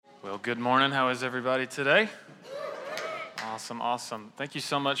Well, good morning. How is everybody today? Awesome. Thank you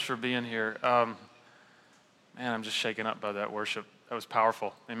so much for being here. Man, I'm just shaken up by that worship. That was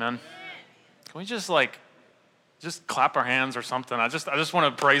powerful. Amen. Can we just clap our hands or something? I just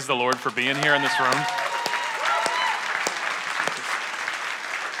want to praise the Lord for being here in this room.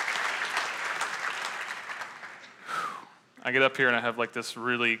 I get up here and I have like this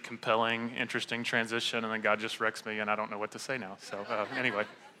really compelling, interesting transition, and then God just wrecks me, and I don't know what to say now. So anyway.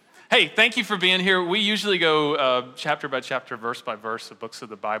 Hey, thank you for being here. We usually go chapter by chapter, verse by verse, the books of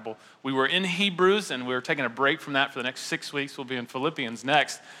the Bible. We were in Hebrews, and we're taking a break from that for the next 6 weeks. We'll be in Philippians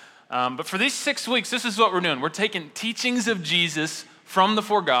next. But for these 6 weeks, this is what we're doing. We're taking teachings of Jesus from the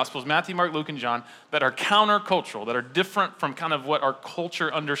four Gospels, Matthew, Mark, Luke, and John, that are countercultural, that are different from kind of what our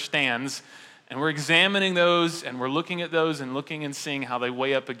culture understands. And we're examining those, and we're looking at those and looking and seeing how they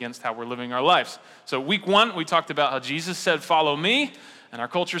weigh up against how we're living our lives. So week 1, we talked about how Jesus said, "Follow me." And our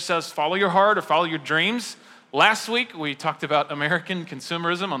culture says, follow your heart or follow your dreams. Last week, we talked about American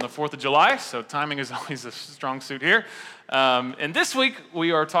consumerism on the 4th of July, so timing is always a strong suit here. And this week,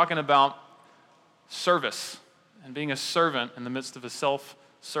 we are talking about service and being a servant in the midst of a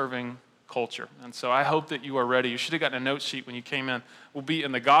self-serving culture. And so I hope that you are ready. You should have gotten a note sheet when you came in. We'll be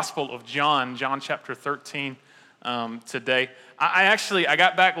in the Gospel of John chapter 13 today. I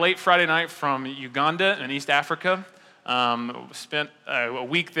got back late Friday night from Uganda in East Africa. Spent a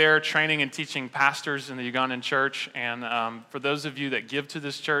week there training and teaching pastors in the Ugandan church. And for those of you that give to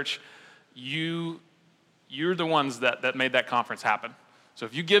this church, you're the ones that made that conference happen. So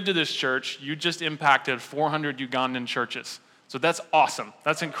if you give to this church, you just impacted 400 Ugandan churches. So that's awesome.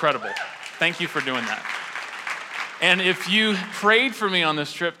 That's incredible. Thank you for doing that. And if you prayed for me on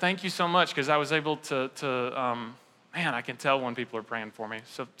this trip, thank you so much, because I was able to man, I can tell when people are praying for me.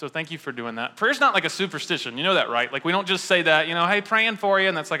 So thank you for doing that. Prayer's not like a superstition. You know that, right? Like, we don't just say that, hey, praying for you,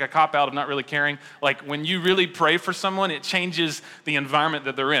 and that's like a cop-out of not really caring. Like, when you really pray for someone, it changes the environment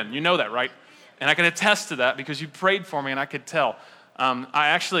that they're in. You know that, right? And I can attest to that because you prayed for me, and I could tell.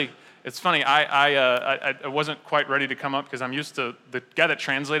 It's funny, I wasn't quite ready to come up because I'm used to, the guy that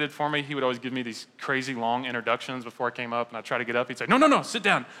translated for me, he would always give me these crazy long introductions before I came up, and I'd try to get up. He'd say, no, sit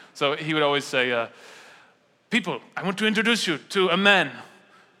down. So he would always say, people, I want to introduce you to a man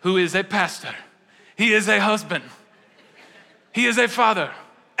who is a pastor. He is a husband. He is a father.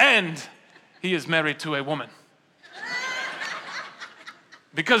 And he is married to a woman.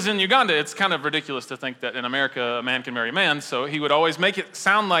 Because in Uganda, it's kind of ridiculous to think that in America, a man can marry a man. So he would always make it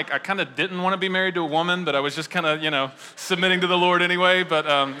sound like I kind of didn't want to be married to a woman, but I was just kind of, submitting to the Lord anyway. But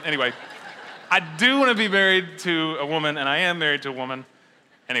anyway, I do want to be married to a woman, and I am married to a woman.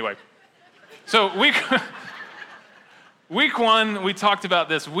 Anyway, so Week 1, we talked about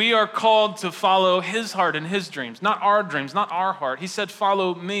this. We are called to follow his heart and his dreams, not our dreams, not our heart. He said,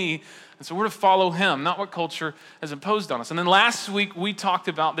 follow me. And so we're to follow him, not what culture has imposed on us. And then last week, we talked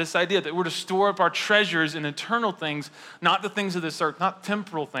about this idea that we're to store up our treasures in eternal things, not the things of this earth, not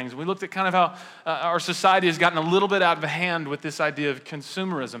temporal things. We looked at kind of how our society has gotten a little bit out of hand with this idea of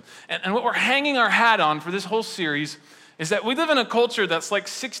consumerism. And what we're hanging our hat on for this whole series is that we live in a culture that's like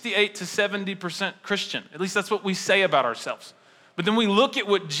 68 to 70% Christian. At least that's what we say about ourselves. But then we look at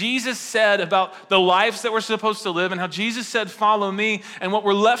what Jesus said about the lives that we're supposed to live and how Jesus said, follow me. And what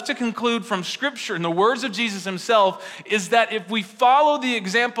we're left to conclude from Scripture and the words of Jesus himself is that if we follow the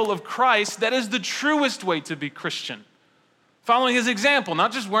example of Christ, that is the truest way to be Christian. Following his example,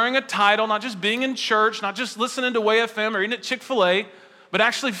 not just wearing a title, not just being in church, not just listening to Way FM or eating at Chick-fil-A, but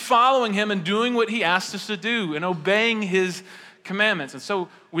actually following him and doing what he asked us to do and obeying his commandments. And so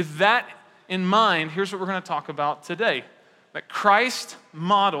with that in mind, here's what we're going to talk about today. That Christ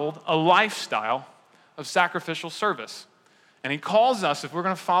modeled a lifestyle of sacrificial service. And he calls us, if we're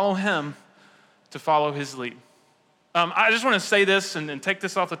going to follow him, to follow his lead. I just want to say this and take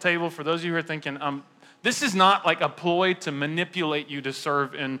this off the table for those of you who are thinking, this is not like a ploy to manipulate you to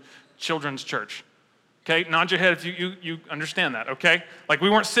serve in children's church. Okay, nod your head if you understand that, okay? Like, we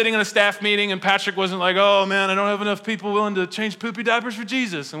weren't sitting in a staff meeting and Patrick wasn't like, oh man, I don't have enough people willing to change poopy diapers for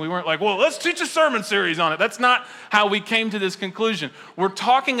Jesus. And we weren't like, well, let's teach a sermon series on it. That's not how we came to this conclusion. We're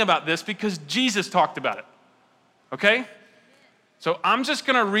talking about this because Jesus talked about it, okay? So I'm just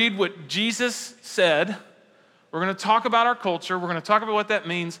gonna read what Jesus said. We're gonna talk about our culture. We're gonna talk about what that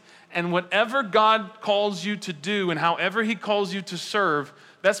means. And whatever God calls you to do and however he calls you to serve,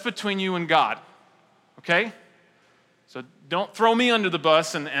 that's between you and God. Okay? So don't throw me under the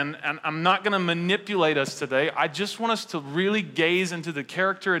bus, and I'm not going to manipulate us today. I just want us to really gaze into the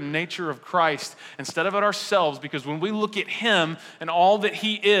character and nature of Christ instead of at ourselves, because when we look at him and all that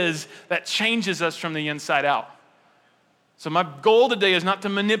he is, that changes us from the inside out. So my goal today is not to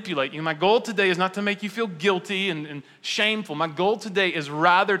manipulate you. My goal today is not to make you feel guilty and shameful. My goal today is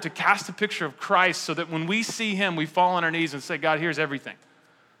rather to cast a picture of Christ so that when we see him, we fall on our knees and say, God, here's everything.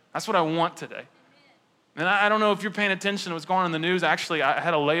 That's what I want today. And I don't know if you're paying attention to what's going on in the news. Actually, I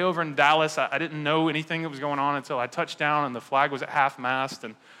had a layover in Dallas. I didn't know anything that was going on until I touched down and the flag was at half-mast.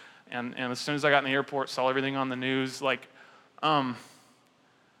 And as soon as I got in the airport, saw everything on the news. Like, man,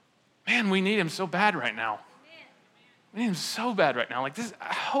 we need him so bad right now. We need him so bad right now. Like this,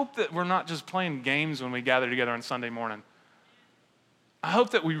 I hope that we're not just playing games when we gather together on Sunday morning. I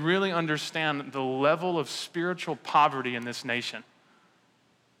hope that we really understand the level of spiritual poverty in this nation.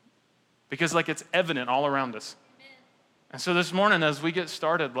 Because it's evident all around us. Amen. And so this morning as we get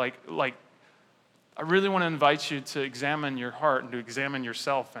started, I really want to invite you to examine your heart and to examine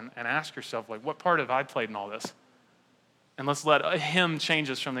yourself and ask yourself, what part have I played in all this? And let's let him change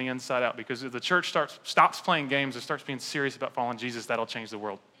us from the inside out, because if the church stops playing games and starts being serious about following Jesus, that'll change the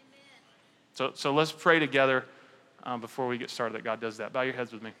world. Amen. So let's pray together before we get started that God does that. Bow your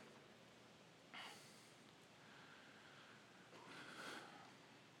heads with me.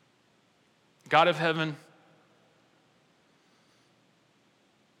 God of heaven,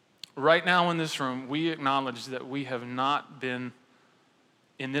 right now in this room, we acknowledge that we have not been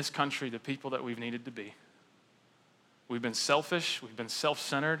in this country the people that we've needed to be. We've been selfish, we've been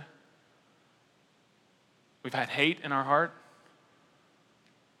self-centered, we've had hate in our heart.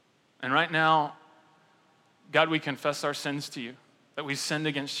 And right now, God, we confess our sins to you, that we've sinned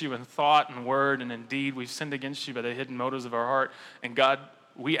against you in thought and word and in deed. We've sinned against you by the hidden motives of our heart. And God,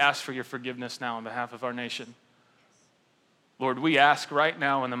 we ask for your forgiveness now on behalf of our nation. Lord, we ask right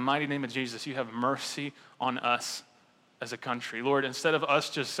now in the mighty name of Jesus, you have mercy on us as a country. Lord, instead of us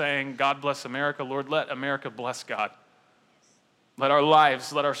just saying, God bless America, Lord, let America bless God. Let our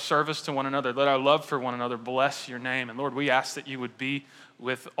lives, let our service to one another, let our love for one another bless your name. And Lord, we ask that you would be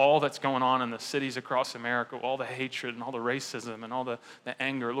with all that's going on in the cities across America, all the hatred and all the racism and all the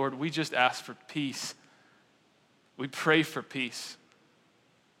anger. Lord, we just ask for peace. We pray for peace.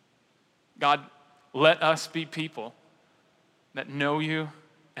 God, let us be people that know you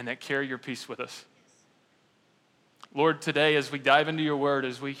and that carry your peace with us. Lord, today as we dive into your word,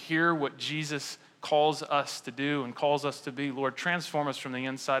 as we hear what Jesus calls us to do and calls us to be, Lord, transform us from the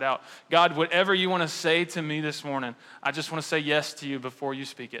inside out. God, whatever you want to say to me this morning, I just want to say yes to you before you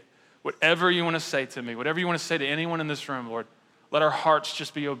speak it. Whatever you want to say to me, whatever you want to say to anyone in this room, Lord, let our hearts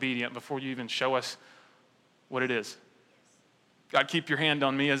just be obedient before you even show us what it is. God, keep your hand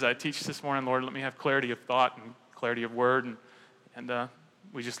on me as I teach this morning, Lord. Let me have clarity of thought and clarity of word. And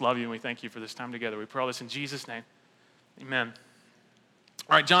we just love you and we thank you for this time together. We pray all this in Jesus' name. Amen.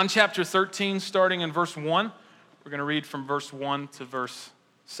 All right, John chapter 13, starting in verse 1. We're going to read from verse 1 to verse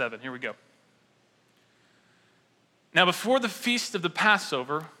 7. Here we go. Now, before the feast of the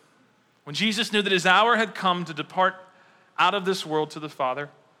Passover, when Jesus knew that his hour had come to depart out of this world to the Father,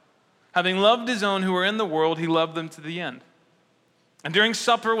 having loved his own who were in the world, he loved them to the end. And during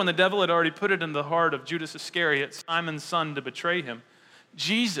supper, when the devil had already put it in the heart of Judas Iscariot, Simon's son, to betray him,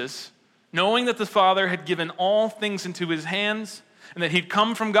 Jesus, knowing that the Father had given all things into his hands, and that he'd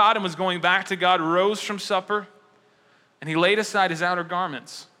come from God and was going back to God, rose from supper, and he laid aside his outer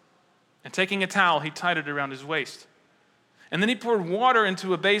garments. And taking a towel, he tied it around his waist. And then he poured water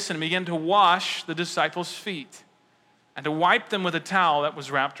into a basin and began to wash the disciples' feet and to wipe them with a towel that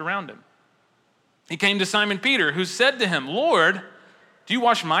was wrapped around him. He came to Simon Peter, who said to him, Lord, do you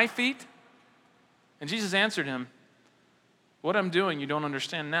wash my feet? And Jesus answered him, what I'm doing you don't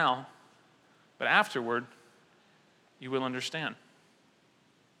understand now, but afterward you will understand.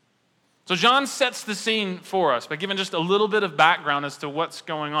 So John sets the scene for us by giving just a little bit of background as to what's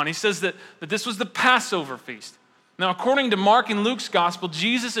going on. He says that this was the Passover feast. Now, according to Mark and Luke's gospel,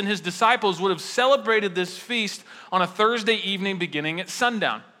 Jesus and his disciples would have celebrated this feast on a Thursday evening beginning at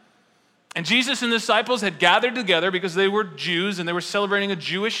sundown. And Jesus and the disciples had gathered together because they were Jews and they were celebrating a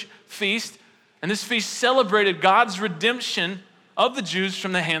Jewish feast. And this feast celebrated God's redemption of the Jews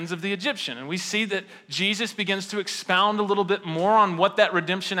from the hands of the Egyptian. And we see that Jesus begins to expound a little bit more on what that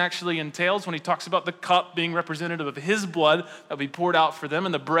redemption actually entails when he talks about the cup being representative of his blood that would be poured out for them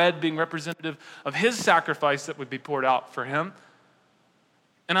and the bread being representative of his sacrifice that would be poured out for him.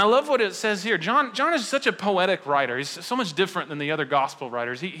 And I love what it says here. John is such a poetic writer. He's so much different than the other gospel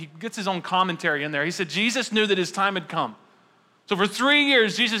writers. He gets his own commentary in there. He said Jesus knew that his time had come. So for 3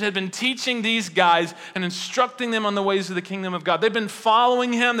 years, Jesus had been teaching these guys and instructing them on the ways of the kingdom of God. They've been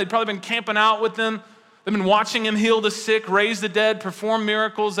following him. They'd probably been camping out with them. They've been watching him heal the sick, raise the dead, perform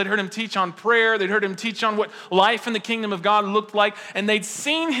miracles. They'd heard him teach on prayer. They'd heard him teach on what life in the kingdom of God looked like. And they'd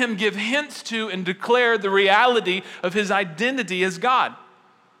seen him give hints to and declare the reality of his identity as God.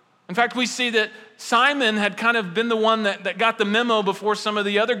 In fact, we see that Simon had kind of been the one that got the memo before some of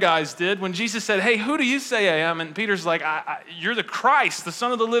the other guys did. When Jesus said, hey, who do you say I am? And Peter's like, you're the Christ, the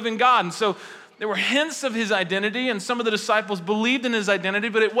Son of the living God. And so there were hints of his identity, and some of the disciples believed in his identity,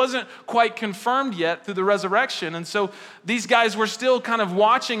 but it wasn't quite confirmed yet through the resurrection. And so these guys were still kind of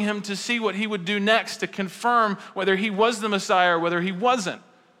watching him to see what he would do next to confirm whether he was the Messiah or whether he wasn't.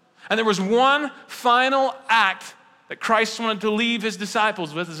 And there was one final act that Christ wanted to leave his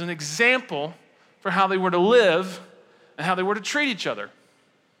disciples with as an example for how they were to live and how they were to treat each other.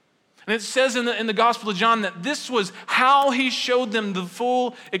 And it says in the Gospel of John that this was how he showed them the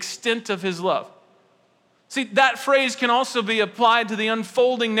full extent of his love. See, that phrase can also be applied to the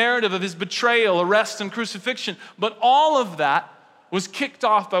unfolding narrative of his betrayal, arrest, and crucifixion. But all of that was kicked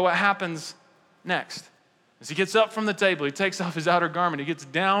off by what happens next. As he gets up from the table, he takes off his outer garment, he gets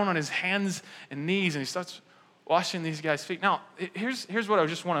down on his hands and knees, and he starts washing these guys' feet. Now, here's what I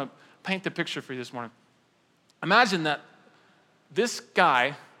just want to paint the picture for you this morning. Imagine that this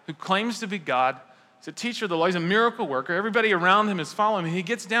guy who claims to be God, he's a teacher of the law, he's a miracle worker, everybody around him is following him, he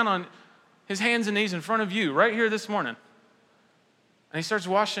gets down on his hands and knees in front of you right here this morning, and he starts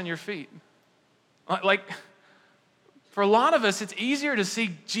washing your feet. Like, for a lot of us, it's easier to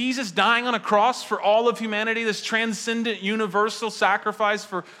see Jesus dying on a cross for all of humanity, this transcendent, universal sacrifice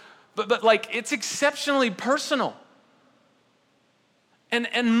but like, it's exceptionally personal.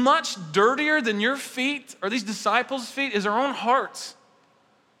 And much dirtier than your feet or these disciples' feet is our own hearts.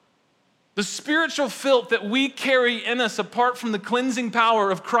 The spiritual filth that we carry in us apart from the cleansing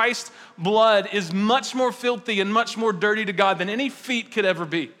power of Christ's blood is much more filthy and much more dirty to God than any feet could ever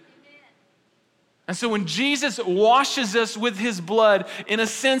be. And so when Jesus washes us with his blood, in a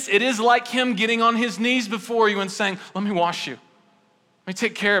sense, it is like him getting on his knees before you and saying, let me wash you. Let me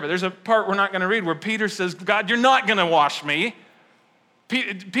take care of it. There's a part we're not going to read where Peter says, God, you're not going to wash me.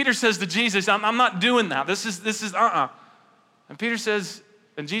 Peter says to Jesus, I'm not doing that. This is And Peter says,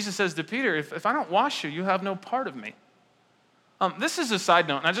 and Jesus says to Peter, if I don't wash you, you have no part of me. This is a side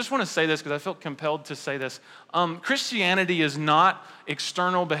note, and I just want to say this because I felt compelled to say this. Christianity is not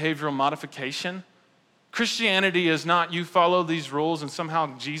external behavioral modification. Christianity is not you follow these rules and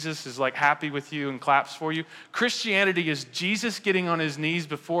somehow Jesus is like happy with you and claps for you. Christianity is Jesus getting on his knees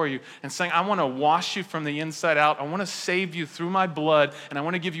before you and saying, I want to wash you from the inside out. I want to save you through my blood, and I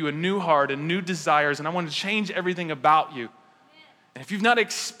want to give you a new heart and new desires, and I want to change everything about you. And if you've not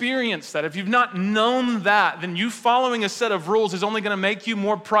experienced that, if you've not known that, then you following a set of rules is only going to make you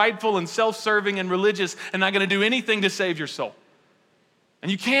more prideful and self-serving and religious and not going to do anything to save your soul. And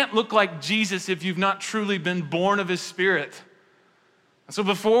you can't look like Jesus if you've not truly been born of his Spirit. And so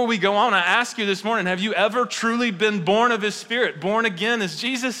before we go on, I ask you this morning, have you ever truly been born of his Spirit, born again, as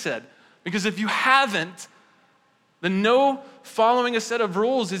Jesus said? Because if you haven't, then no following a set of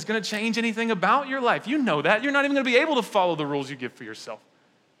rules is going to change anything about your life. You know that. You're not even going to be able to follow the rules you give for yourself.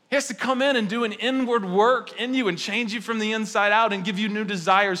 He has to come in and do an inward work in you and change you from the inside out and give you new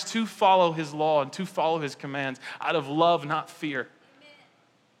desires to follow his law and to follow his commands out of love, not fear.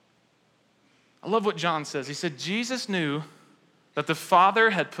 I love what John says. He said, Jesus knew that the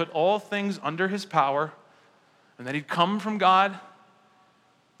Father had put all things under his power and that he'd come from God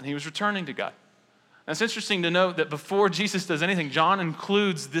and he was returning to God. And it's interesting to note that before Jesus does anything, John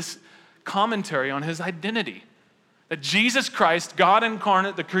includes this commentary on his identity. That Jesus Christ, God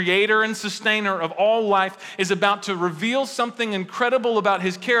incarnate, the creator and sustainer of all life, is about to reveal something incredible about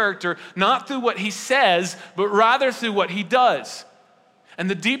his character, not through what he says, but rather through what he does. And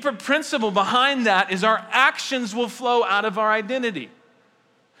the deeper principle behind that is our actions will flow out of our identity.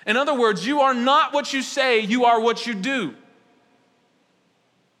 In other words, you are not what you say, you are what you do.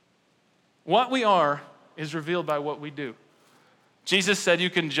 What we are is revealed by what we do. Jesus said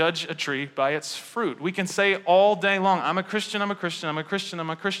you can judge a tree by its fruit. We can say all day long, I'm a Christian, I'm a Christian, I'm a Christian, I'm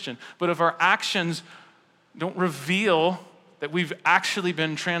a Christian. But if our actions don't reveal that we've actually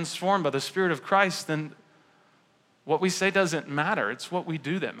been transformed by the Spirit of Christ, then what we say doesn't matter. It's what we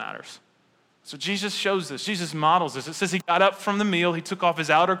do that matters. So Jesus shows this. Jesus models this. It says he got up from the meal, he took off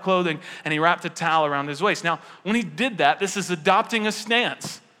his outer clothing, and he wrapped a towel around his waist. Now, when he did that, this is adopting a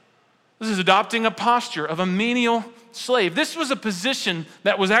stance. This is adopting a posture of a menial slave. This was a position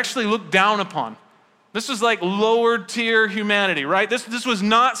that was actually looked down upon. This was like lower tier humanity, right? This was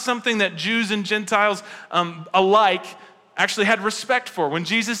not something that Jews and Gentiles alike actually had respect for when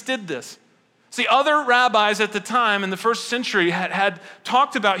Jesus did this. See, other rabbis at the time in the first century had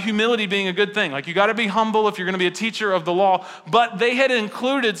talked about humility being a good thing. Like, you got to be humble if you're going to be a teacher of the law. But they had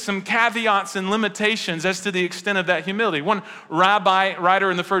included some caveats and limitations as to the extent of that humility. One rabbi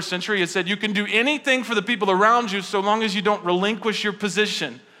writer in the first century had said, you can do anything for the people around you so long as you don't relinquish your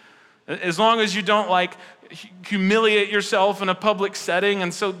position. As long as you don't, humiliate yourself in a public setting.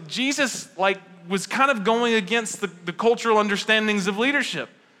 And so Jesus, was kind of going against the cultural understandings of leadership.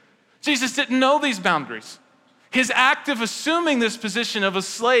 Jesus didn't know these boundaries. His act of assuming this position of a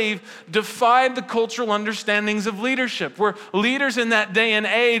slave defied the cultural understandings of leadership, where leaders in that day and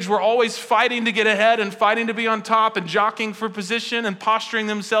age were always fighting to get ahead and fighting to be on top and jockeying for position and posturing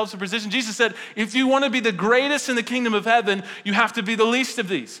themselves for position. Jesus said, if you want to be the greatest in the kingdom of heaven, you have to be the least of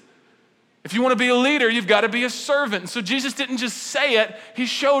these. If you want to be a leader, you've got to be a servant. And so Jesus didn't just say it, he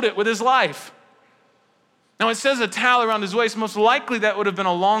showed it with his life. Now, it says a towel around his waist. Most likely that would have been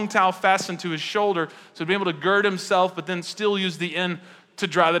a long towel fastened to his shoulder, so he'd be able to gird himself, but then still use the end to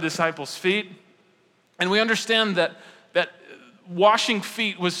dry the disciples' feet. And we understand that washing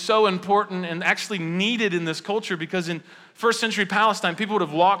feet was so important and actually needed in this culture because in first century Palestine, people would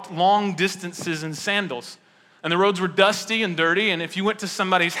have walked long distances in sandals. And the roads were dusty and dirty, and if you went to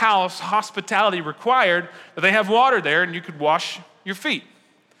somebody's house, hospitality required that they have water there and you could wash your feet.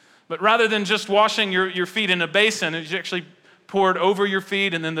 But rather than just washing your feet in a basin, you actually poured over your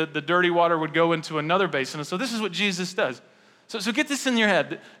feet, and then the dirty water would go into another basin. And so this is what Jesus does. So get this in your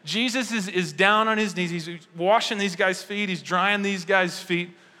head. Jesus is down on his knees. He's washing these guys' feet. He's drying these guys' feet.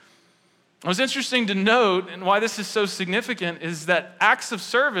 What's interesting to note, and why this is so significant, is that acts of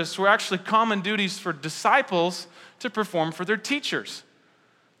service were actually common duties for disciples to perform for their teachers.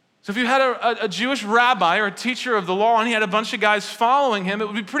 So if you had a Jewish rabbi or a teacher of the law and he had a bunch of guys following him, it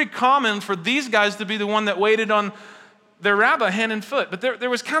would be pretty common for these guys to be the one that waited on their rabbi hand and foot. But there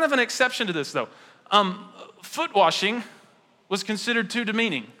was kind of an exception to this, though. Foot washing was considered too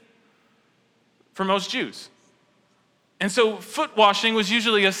demeaning for most Jews. And so foot washing was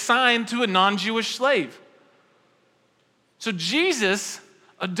usually assigned to a non-Jewish slave. So Jesus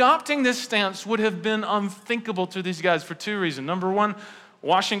adopting this stance would have been unthinkable to these guys for two reasons. Number one,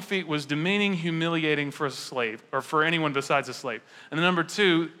 washing feet was demeaning, humiliating for a slave, or for anyone besides a slave. And then number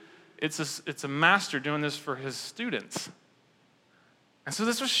two, it's a master doing this for his students. And so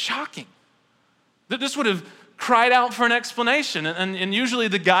this was shocking. This would have cried out for an explanation. And usually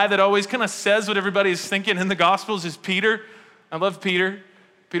the guy that always kind of says what everybody is thinking in the Gospels is Peter. I love Peter.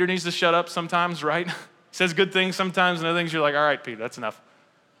 Peter needs to shut up sometimes, right? He says good things sometimes, and other things you're like, all right, Peter, that's enough.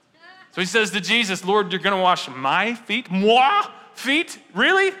 So he says to Jesus, Lord, you're going to wash my feet? Moi? Feet?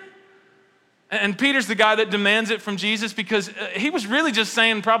 Really? And Peter's the guy that demands it from Jesus because he was really just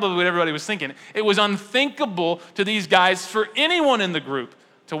saying probably what everybody was thinking. It was unthinkable to these guys for anyone in the group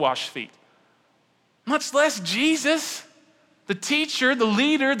to wash feet. Much less Jesus, the teacher, the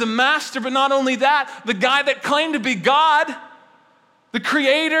leader, the master, but not only that, the guy that claimed to be God, the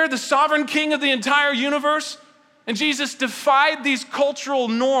creator, the sovereign king of the entire universe. And Jesus defied these cultural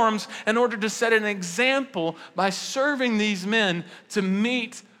norms in order to set an example by serving these men to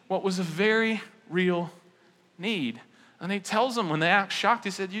meet what was a very real need. And he tells them when they act shocked,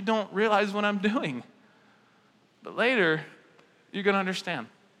 he said, you don't realize what I'm doing. But later, you're going to understand.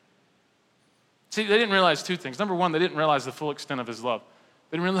 See, they didn't realize two things. Number one, they didn't realize the full extent of his love.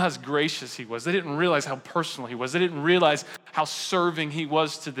 They didn't realize how gracious he was. They didn't realize how personal he was. They didn't realize how serving he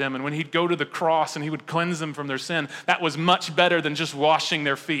was to them. And when he'd go to the cross and he would cleanse them from their sin, that was much better than just washing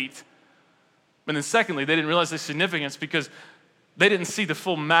their feet. But then secondly, they didn't realize the significance because they didn't see the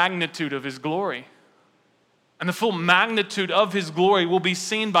full magnitude of his glory. And the full magnitude of his glory will be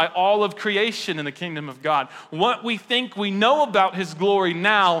seen by all of creation in the kingdom of God. What we think we know about his glory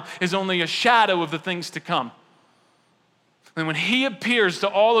now is only a shadow of the things to come. And when he appears to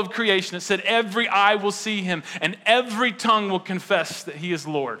all of creation, it said every eye will see him and every tongue will confess that he is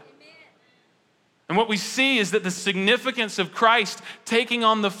Lord. And what we see is that the significance of Christ taking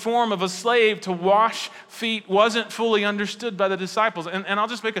on the form of a slave to wash feet wasn't fully understood by the disciples. And I'll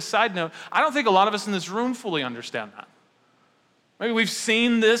just make a side note. I don't think a lot of us in this room fully understand that. Maybe we've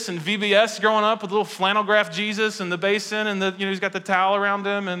seen this in VBS growing up with little flannel graph Jesus in the basin and he's got the towel around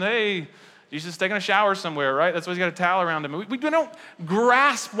him and hey, Jesus is taking a shower somewhere, right? That's why he's got a towel around him. We don't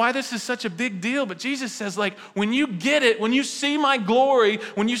grasp why this is such a big deal, but Jesus says, when you get it, when you see my glory,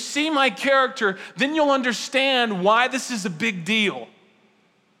 when you see my character, then you'll understand why this is a big deal.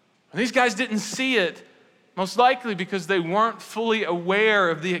 And these guys didn't see it, most likely because they weren't fully aware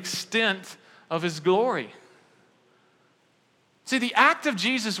of the extent of his glory. See, the act of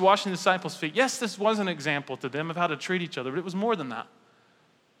Jesus washing the disciples' feet, yes, this was an example to them of how to treat each other, but it was more than that.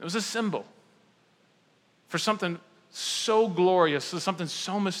 It was a symbol. for something so glorious, something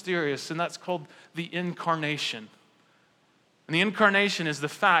so mysterious, and that's called the incarnation. And the incarnation is the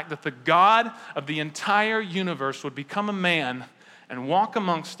fact that the God of the entire universe would become a man and walk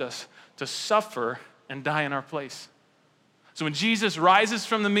amongst us to suffer and die in our place. So when Jesus rises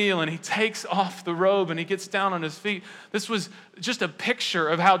from the meal and he takes off the robe and he gets down on his feet, this was just a picture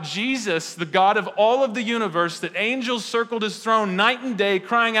of how Jesus, the God of all of the universe, that angels circled his throne night and day,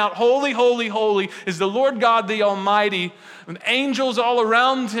 crying out, "Holy, holy, holy is the Lord God the Almighty," and angels all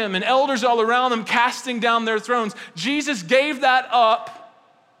around him and elders all around him casting down their thrones. Jesus gave that up,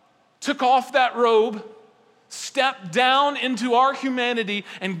 took off that robe, stepped down into our humanity,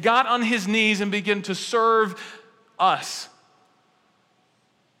 and got on his knees and began to serve us.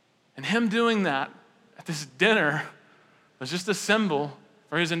 And him doing that at this dinner was just a symbol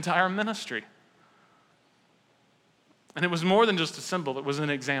for his entire ministry. And it was more than just a symbol, it was an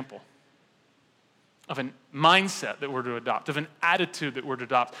example of a mindset that we're to adopt, of an attitude that we're to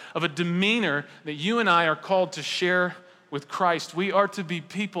adopt, of a demeanor that you and I are called to share with Christ. We are to be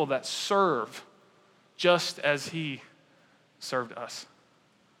people that serve just as he served us.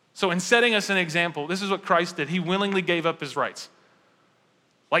 So in setting us an example, this is what Christ did. He willingly gave up his rights.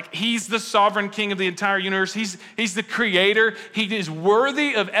 Like, he's the sovereign king of the entire universe. He's the creator. He is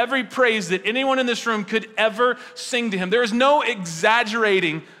worthy of every praise that anyone in this room could ever sing to him. There is no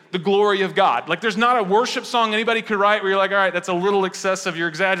exaggerating the glory of God. Like, there's not a worship song anybody could write where you're like, all right, that's a little excessive. You're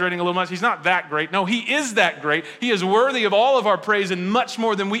exaggerating a little much. He's not that great. No, he is that great. He is worthy of all of our praise and much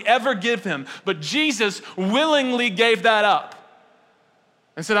more than we ever give him. But Jesus willingly gave that up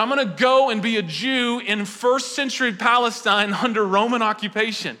and said, I'm going to go and be a Jew in first century Palestine under Roman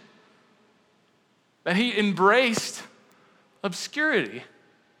occupation. That he embraced obscurity.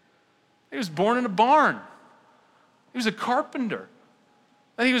 He was born in a barn. He was a carpenter.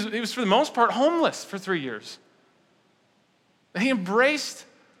 That he was for the most part homeless for 3 years. That he embraced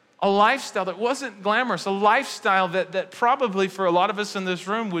a lifestyle that wasn't glamorous, a lifestyle that probably for a lot of us in this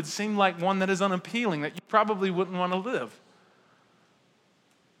room would seem like one that is unappealing, that you probably wouldn't want to live.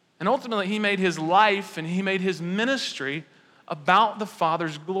 And ultimately, he made his life and he made his ministry about the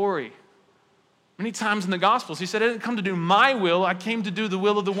Father's glory. Many times in the Gospels, he said, I didn't come to do my will, I came to do the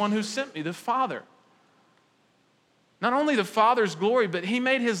will of the one who sent me, the Father. Not only the Father's glory, but he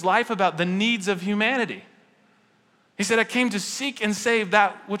made his life about the needs of humanity. He said, I came to seek and save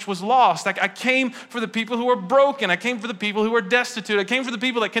that which was lost. I came for the people who are broken. I came for the people who are destitute. I came for the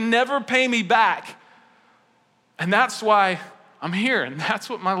people that can never pay me back. And that's why I'm here, and that's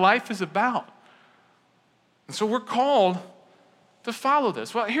what my life is about. And so we're called to follow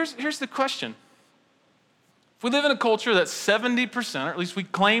this. Well, here's the question. If we live in a culture that's 70%, or at least we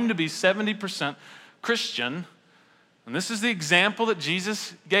claim to be 70% Christian, and this is the example that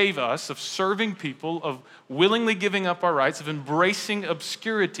Jesus gave us of serving people, of willingly giving up our rights, of embracing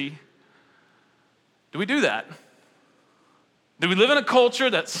obscurity, do we do that? Do we live in a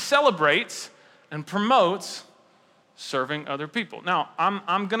culture that celebrates and promotes serving other people? Now,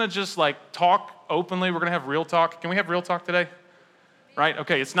 I'm going to just talk openly. We're going to have real talk. Can we have real talk today? Right?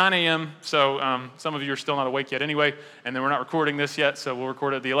 Okay, it's 9 a.m., so some of you are still not awake yet anyway, and then we're not recording this yet, so we'll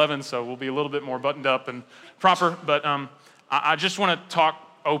record at the 11, so we'll be a little bit more buttoned up and proper, but I just want to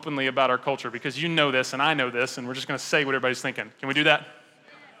talk openly about our culture because you know this and I know this, and we're just going to say what everybody's thinking. Can we do that?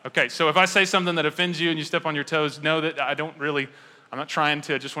 Okay, so if I say something that offends you and you step on your toes, know that I'm not trying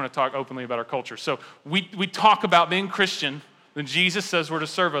to, I just want to talk openly about our culture. So we talk about being Christian, then Jesus says we're to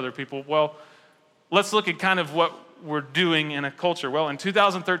serve other people. Well, let's look at kind of what we're doing in a culture. Well, in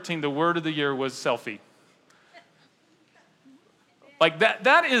 2013, the word of the year was selfie. Like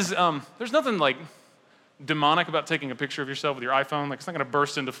that is, there's nothing like demonic about taking a picture of yourself with your iPhone. Like, it's not going to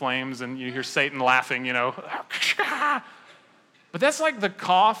burst into flames and you hear Satan laughing, you know. But that's like the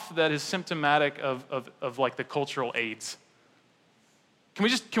cough that is symptomatic of like the cultural AIDS.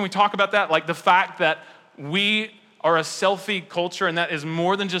 Can we talk about that? Like the fact that we are a selfie culture, and that is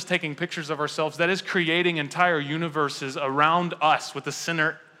more than just taking pictures of ourselves. That is creating entire universes around us with the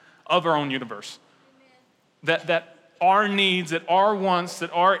center of our own universe. That our needs, that our wants,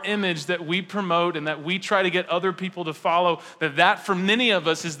 that our image that we promote and that we try to get other people to follow, that for many of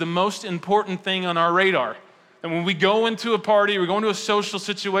us is the most important thing on our radar. And when we go into a party, we go into a social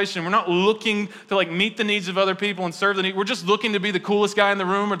situation, we're not looking to meet the needs of other people and serve the need. We're just looking to be the coolest guy in the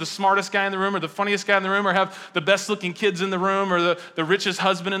room or the smartest guy in the room or the funniest guy in the room or have the best looking kids in the room or the richest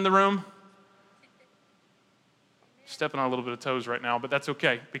husband in the room. Stepping on a little bit of toes right now, but that's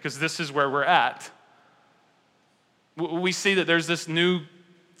okay because this is where we're at. We see that there's this new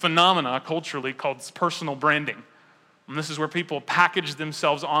phenomena culturally called personal branding. And this is where people package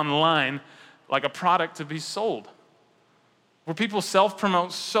themselves online like a product to be sold, where people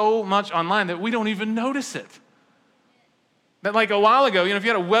self-promote so much online that we don't even notice it. That like a while ago, if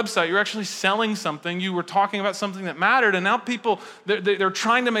you had a website, you're actually selling something, you were talking about something that mattered, and now people, they're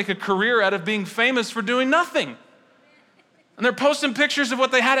trying to make a career out of being famous for doing nothing. And they're posting pictures of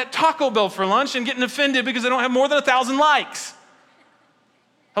what they had at Taco Bell for lunch and getting offended because they don't have more than 1,000 likes.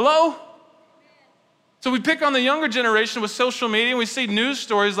 Hello? So we pick on the younger generation with social media, and we see news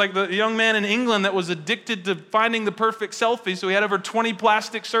stories like the young man in England that was addicted to finding the perfect selfie, so he had over 20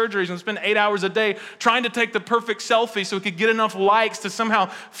 plastic surgeries and spent 8 hours a day trying to take the perfect selfie so he could get enough likes to somehow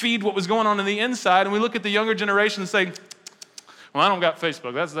feed what was going on in the inside. And we look at the younger generation and say, well, I don't got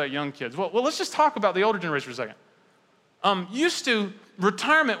Facebook. That's that young kids. Well, let's just talk about the older generation for a second. Used to,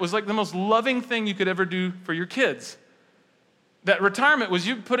 retirement was like the most loving thing you could ever do for your kids. That retirement was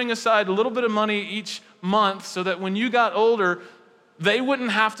you putting aside a little bit of money each month so that when you got older, they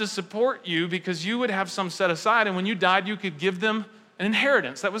wouldn't have to support you because you would have some set aside, and when you died, you could give them an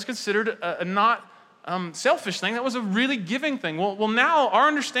inheritance. That was considered a not selfish thing. That was a really giving thing. Well, now our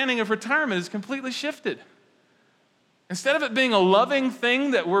understanding of retirement is completely shifted. Instead of it being a loving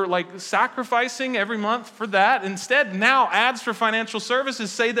thing that we're like sacrificing every month for that, instead now ads for financial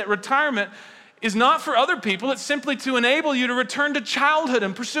services say that retirement is not for other people. It's simply to enable you to return to childhood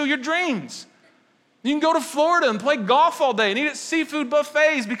and pursue your dreams. You can go to Florida and play golf all day and eat at seafood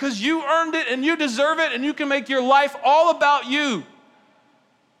buffets because you earned it and you deserve it, and you can make your life all about you.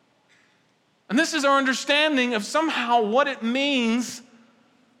 And this is our understanding of somehow what it means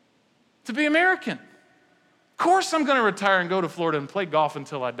to be American. Of course I'm going to retire and go to Florida and play golf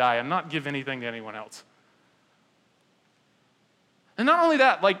until I die and not give anything to anyone else. And not only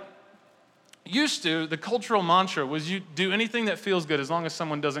that, used to, the cultural mantra was you do anything that feels good as long as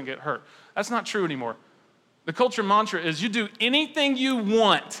someone doesn't get hurt. That's not true anymore. The culture mantra is you do anything you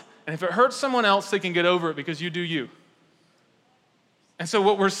want, and if it hurts someone else, they can get over it because you do you. And so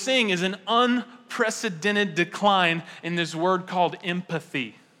what we're seeing is an unprecedented decline in this word called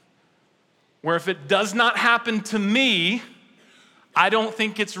empathy, where if it does not happen to me, I don't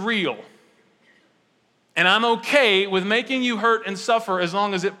think it's real. And I'm okay with making you hurt and suffer as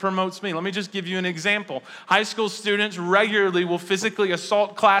long as it promotes me. Let me just give you an example. High school students regularly will physically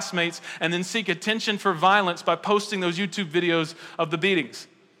assault classmates and then seek attention for violence by posting those YouTube videos of the beatings.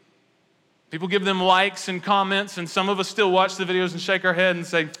 People give them likes and comments, and some of us still watch the videos and shake our head and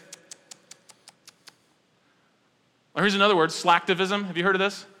say, or here's another word, slacktivism. Have you heard of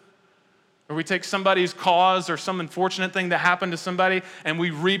this? Where we take somebody's cause or some unfortunate thing that happened to somebody and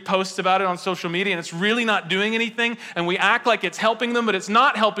we repost about it on social media, and it's really not doing anything, and we act like it's helping them, but it's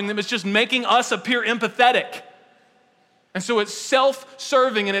not helping them. It's just making us appear empathetic. And so it's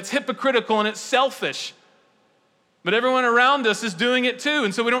self-serving, and it's hypocritical, and it's selfish. But everyone around us is doing it too,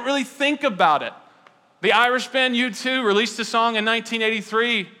 and so we don't really think about it. The Irish band U2 released a song in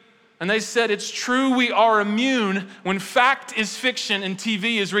 1983, and they said, "It's true we are immune when fact is fiction and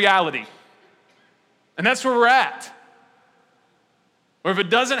TV is reality." And that's where we're at. Or if it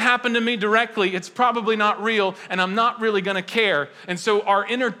doesn't happen to me directly, it's probably not real, and I'm not really going to care. And so our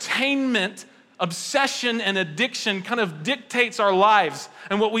entertainment obsession and addiction kind of dictates our lives.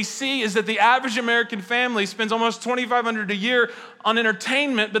 And what we see is that the average American family spends almost $2,500 a year on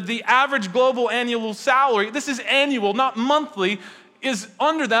entertainment, but the average global annual salary, this is annual, not monthly, is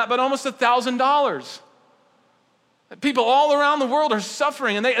under that, but almost $1,000. People all around the world are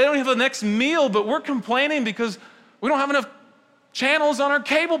suffering, and they don't have the next meal, but we're complaining because we don't have enough channels on our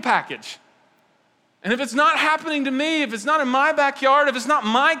cable package. And if it's not happening to me, if it's not in my backyard, if it's not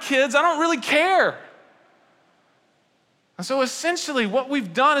my kids, I don't really care. And so essentially what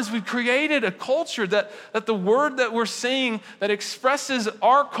we've done is we've created a culture that the word that we're seeing that expresses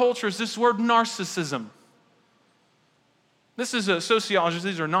our culture is this word narcissism. This is a sociologist,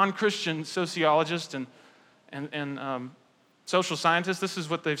 these are non-Christian sociologists and social scientists. This is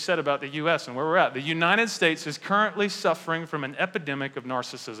what they've said about the U.S. and where we're at. The United States is currently suffering from an epidemic of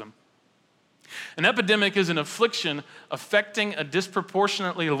narcissism. An epidemic is an affliction affecting a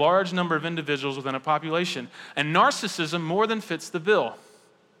disproportionately large number of individuals within a population, and narcissism more than fits the bill.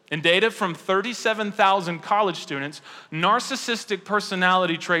 In data from 37,000 college students, narcissistic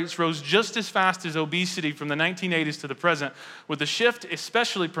personality traits rose just as fast as obesity from the 1980s to the present, with the shift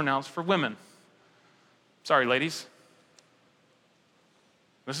especially pronounced for women. Sorry, ladies.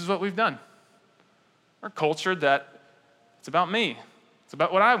 This is what we've done. We're a culture that it's about me. It's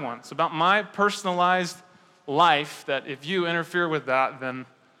about what I want. It's about my personalized life, that if you interfere with that, then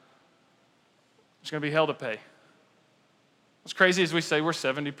there's going to be hell to pay. What's crazy is we say we're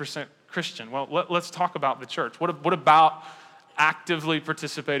 70% Christian. Well, let's talk about the church. What about actively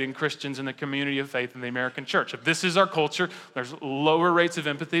participating Christians in the community of faith in the American church. If this is our culture, there's lower rates of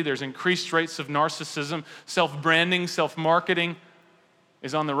empathy, there's increased rates of narcissism, self-branding, self-marketing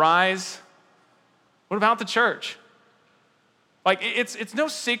is on the rise. What about the church? Like, it's no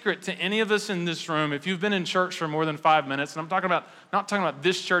secret to any of us in this room, if you've been in church for more than 5 minutes, and I'm talking about, not talking about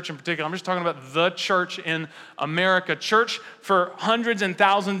this church in particular, I'm just talking about the church in America. Church for hundreds and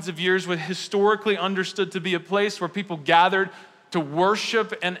thousands of years was historically understood to be a place where people gathered to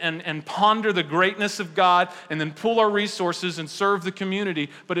worship and ponder the greatness of God and then pool our resources and serve the community.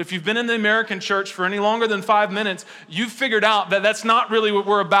 But if you've been in the American church for any longer than 5 minutes, you've figured out that that's not really what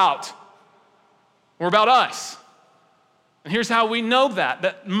we're about. We're about us. And here's how we know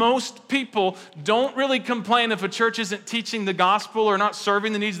that most people don't really complain if a church isn't teaching the gospel or not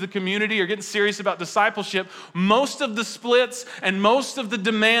serving the needs of the community or getting serious about discipleship. Most of the splits and most of the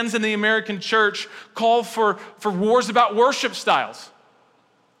demands in the American church call for wars about worship styles.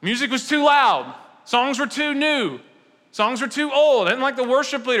 Music was too loud. Songs were too new. Songs were too old. I didn't like the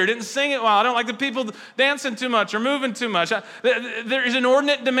worship leader. Didn't sing it well. I don't like the people dancing too much or moving too much. There is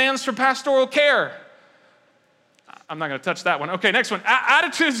inordinate demands for pastoral care. I'm not going to touch that one. Okay, next one.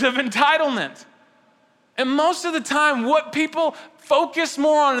 Attitudes of entitlement. And most of the time, what people focus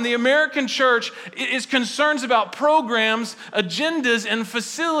more on in the American church is concerns about programs, agendas, and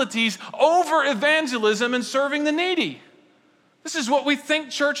facilities over evangelism and serving the needy. This is what we think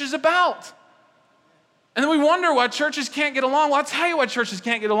church is about. And then we wonder why churches can't get along. Well, I'll tell you why churches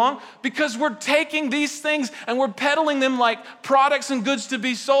can't get along. Because we're taking these things and we're peddling them like products and goods to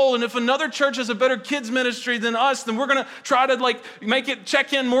be sold. And if another church has a better kids ministry than us, then we're going to try to make it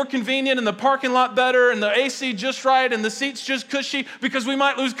check-in more convenient and the parking lot better and the AC just right and the seats just cushy because we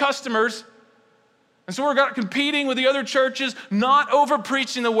might lose customers. And so we're competing with the other churches, not over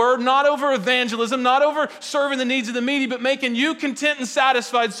preaching the word, not over evangelism, not over serving the needs of the needy, but making you content and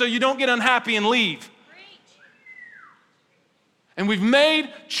satisfied so you don't get unhappy and leave. And we've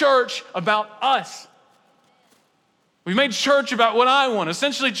made church about us. We've made church about what I want.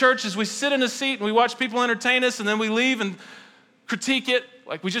 Essentially, church is we sit in a seat and we watch people entertain us and then we leave and critique it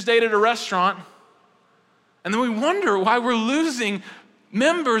like we just ate at a restaurant. And then we wonder why we're losing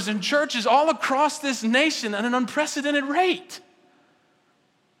members in churches all across this nation at an unprecedented rate.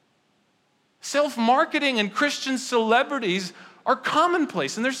 Self-marketing and Christian celebrities are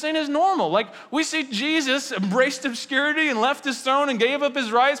commonplace, and they're seen as normal. Like, we see Jesus embraced obscurity and left his throne and gave up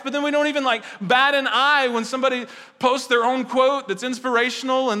his rights, but then we don't even bat an eye when somebody posts their own quote that's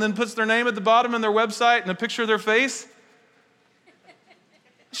inspirational and then puts their name at the bottom of their website and a picture of their face.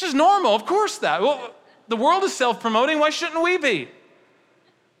 It's just normal, of course that. Well, the world is self-promoting, why shouldn't we be?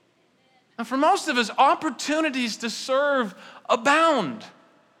 And for most of us, opportunities to serve abound.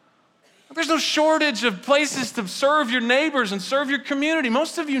 There's no shortage of places to serve your neighbors and serve your community.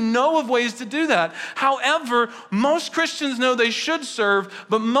 Most of you know of ways to do that. However, most Christians know they should serve,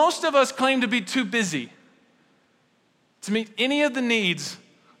 but most of us claim to be too busy to meet any of the needs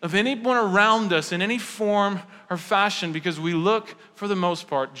of anyone around us in any form or fashion because we look, for the most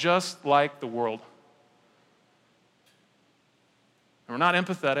part, just like the world. And we're not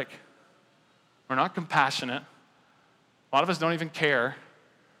empathetic. We're not compassionate. A lot of us don't even care.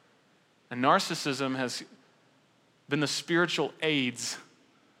 And narcissism has been the spiritual AIDS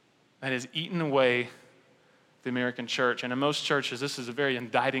that has eaten away the American church. And in most churches, this is a very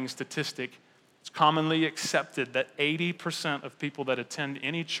indicting statistic. It's commonly accepted that 80% of people that attend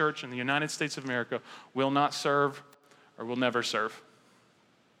any church in the United States of America will not serve or will never serve.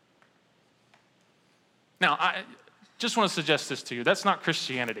 Now, I just want to suggest this to you. That's not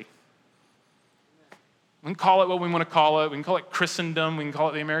Christianity. We can call it what we want to call it. We can call it Christendom. We can call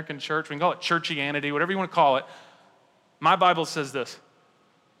it the American church. We can call it churchianity, whatever you want to call it. My Bible says this.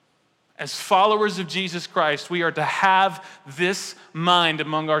 As followers of Jesus Christ, we are to have this mind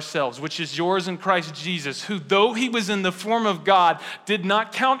among ourselves, which is yours in Christ Jesus, who, though he was in the form of God, did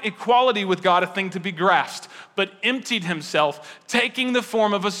not count equality with God a thing to be grasped, but emptied himself, taking the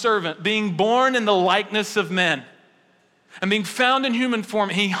form of a servant, being born in the likeness of men. And being found in human form,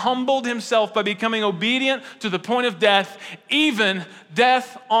 he humbled himself by becoming obedient to the point of death, even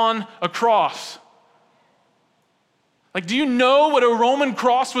death on a cross. Do you know what a Roman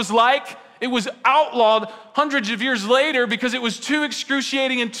cross was like? It was outlawed hundreds of years later because it was too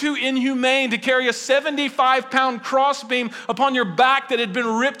excruciating and too inhumane to carry a 75-pound crossbeam upon your back that had been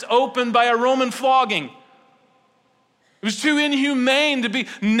ripped open by a Roman flogging. It was too inhumane to be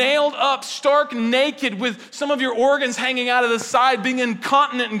nailed up stark naked with some of your organs hanging out of the side, being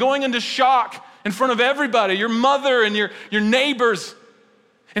incontinent and going into shock in front of everybody, your mother and your neighbors.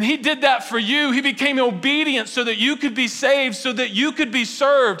 And he did that for you. He became obedient so that you could be saved, so that you could be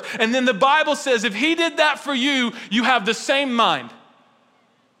served. And then the Bible says if he did that for you, you have the same mind.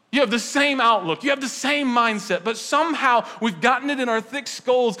 You have the same outlook. You have the same mindset. But somehow we've gotten it in our thick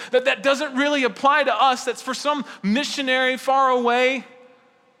skulls that doesn't really apply to us. That's for some missionary far away.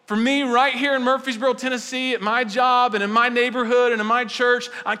 For me, right here in Murfreesboro, Tennessee, at my job and in my neighborhood and in my church,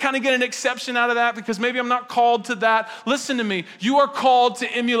 I kind of get an exception out of that because maybe I'm not called to that. Listen to me. You are called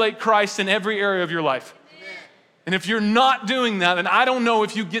to emulate Christ in every area of your life. Amen. And if you're not doing that, then I don't know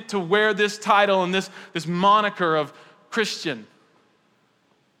if you get to wear this title and this moniker of Christian.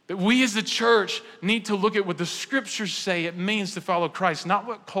 That we as the church need to look at what the scriptures say it means to follow Christ, not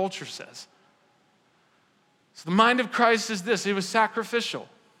what culture says. So the mind of Christ is this. He was sacrificial.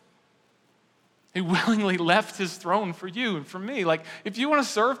 He willingly left his throne for you and for me. Like, if you want to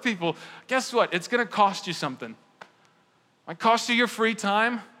serve people, guess what? It's going to cost you something. It might cost you your free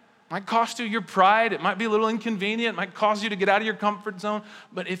time. It might cost you your pride. It might be a little inconvenient. It might cause you to get out of your comfort zone.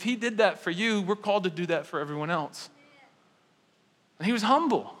 But if he did that for you, we're called to do that for everyone else. And he was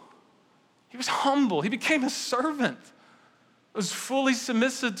humble. He was humble. He became a servant. He was fully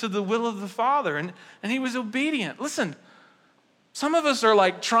submissive to the will of the Father. And he was obedient. Listen, some of us are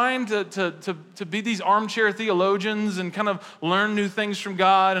like trying to be these armchair theologians and kind of learn new things from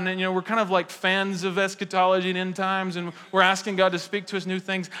God. And then, we're kind of like fans of eschatology and end times, and we're asking God to speak to us new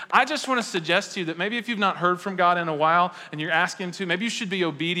things. I just want to suggest to you that maybe if you've not heard from God in a while and you're asking him to, maybe you should be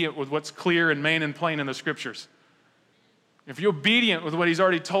obedient with what's clear and main and plain in the scriptures. If you're obedient with what he's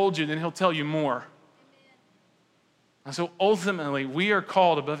already told you, then he'll tell you more. And so ultimately, we are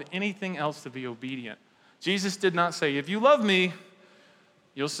called above anything else to be obedient. Jesus did not say, if you love me,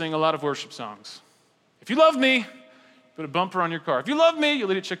 you'll sing a lot of worship songs. If you love me, put a bumper on your car. If you love me,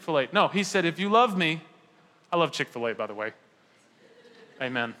 you'll eat at Chick-fil-A. No, he said, if you love me, I love Chick-fil-A, by the way.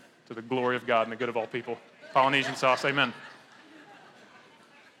 Amen. To the glory of God and the good of all people. Polynesian sauce, amen.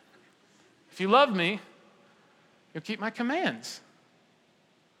 If you love me, you'll keep my commands.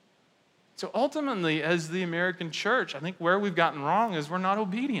 So ultimately, as the American church, I think where we've gotten wrong is we're not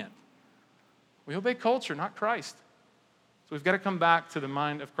obedient. We obey culture, not Christ. So we've got to come back to the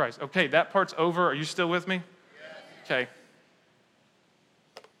mind of Christ. Okay, that part's over. Are you still with me? Yes. Okay.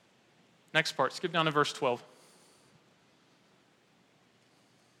 Next part, skip down to verse 12.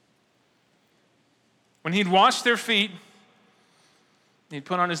 When he'd washed their feet, he'd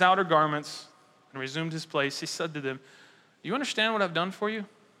put on his outer garments and resumed his place, he said to them, "Do you understand what I've done for you?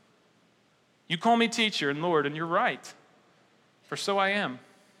 You call me teacher and Lord, and you're right, for so I am.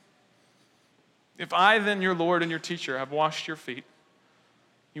 If I, then, your Lord and your teacher, have washed your feet,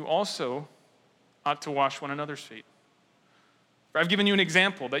 you also ought to wash one another's feet. For I've given you an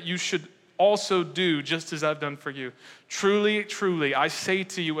example that you should also do just as I've done for you. Truly, truly, I say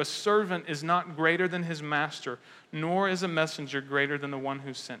to you, a servant is not greater than his master, nor is a messenger greater than the one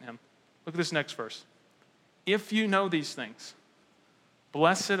who sent him." Look at this next verse. If you know these things,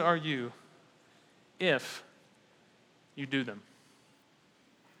 blessed are you if you do them.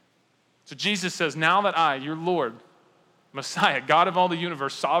 So Jesus says, now that I, your Lord, Messiah, God of all the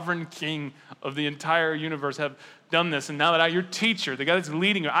universe, sovereign King of the entire universe, have done this, and now that I, your teacher, the guy that's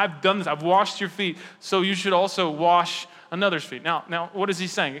leading you, I've done this, I've washed your feet, so you should also wash another's feet. Now, what is he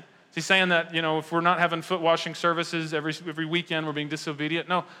saying? Is he saying that, if we're not having foot washing services every weekend, we're being disobedient?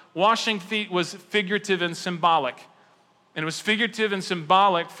 No, washing feet was figurative and symbolic. And it was figurative and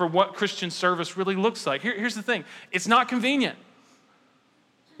symbolic for what Christian service really looks like. Here's the thing. It's not convenient.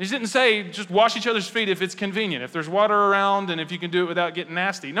 He didn't say just wash each other's feet if it's convenient, if there's water around and if you can do it without getting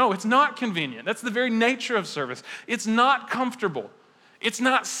nasty. No, it's not convenient. That's the very nature of service. It's not comfortable. It's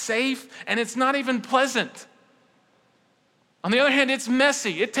not safe, and it's not even pleasant. On the other hand, it's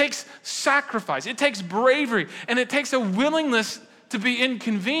messy. It takes sacrifice. It takes bravery, and it takes a willingness to be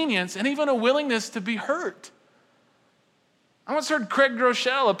inconvenienced and even a willingness to be hurt. I once heard Craig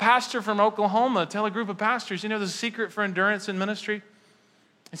Groeschel, a pastor from Oklahoma, tell a group of pastors, the secret for endurance in ministry?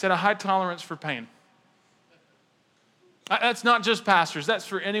 He said, a high tolerance for pain. That's not just pastors. That's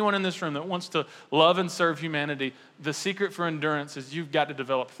for anyone in this room that wants to love and serve humanity. The secret for endurance is you've got to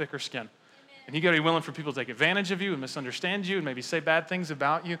develop thicker skin. Amen. And you got to be willing for people to take advantage of you and misunderstand you and maybe say bad things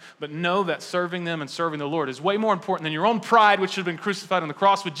about you. But know that serving them and serving the Lord is way more important than your own pride, which should have been crucified on the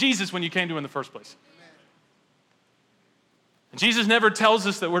cross with Jesus when you came to him in the first place. Amen. And Jesus never tells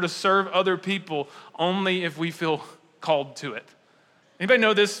us that we're to serve other people only if we feel called to it. Anybody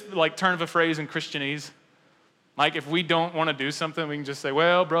know this turn of a phrase in Christianese? Like if we don't want to do something, we can just say,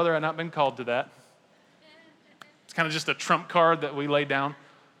 well, brother, I've not been called to that. It's kind of just a trump card that we lay down.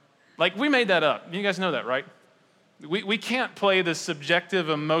 We made that up. You guys know that, right? We can't play the subjective,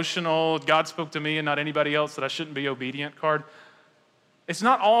 emotional, God spoke to me and not anybody else that I shouldn't be obedient card. It's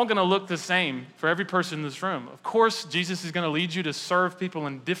not all going to look the same for every person in this room. Of course, Jesus is going to lead you to serve people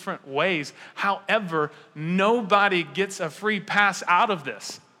in different ways. However, nobody gets a free pass out of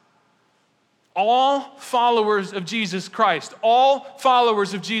this. All followers of Jesus Christ, all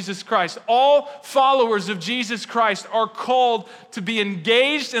followers of Jesus Christ, all followers of Jesus Christ are called to be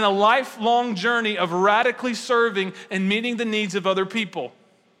engaged in a lifelong journey of radically serving and meeting the needs of other people.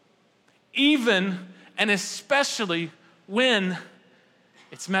 Even and especially when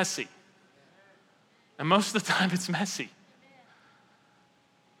it's messy. And most of the time it's messy.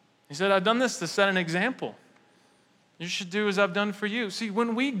 He said, I've done this to set an example. You should do as I've done for you. See,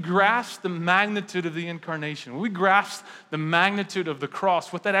 when we grasp the magnitude of the incarnation, when we grasp the magnitude of the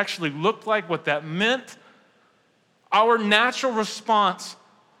cross, what that actually looked like, what that meant, our natural response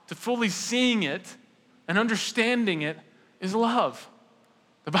to fully seeing it and understanding it is love.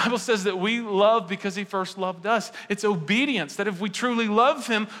 The Bible says that we love because he first loved us. It's obedience, that if we truly love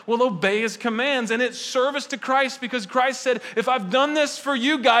him, we'll obey his commands. And it's service to Christ because Christ said, if I've done this for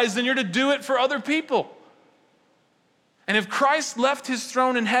you guys, then you're to do it for other people. And if Christ left his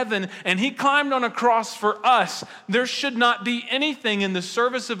throne in heaven and he climbed on a cross for us, there should not be anything in the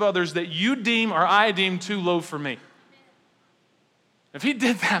service of others that you deem or I deem too low for me. If he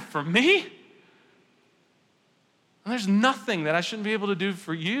did that for me, there's nothing that I shouldn't be able to do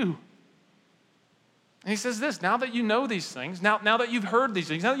for you. And he says this, now that you know these things, now that you've heard these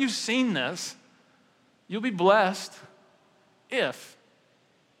things, now that you've seen this, you'll be blessed if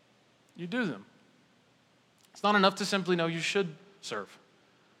you do them. It's not enough to simply know you should serve.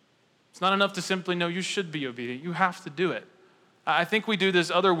 It's not enough to simply know you should be obedient. You have to do it. I think we do this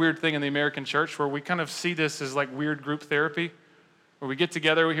other weird thing in the American church where we kind of see this as like weird group therapy, where we get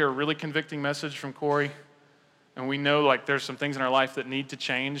together, we hear a really convicting message from Corey, and we know like there's some things in our life that need to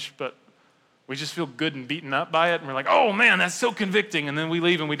change, but we just feel good and beaten up by it, and we're like, oh man, that's so convicting, and then we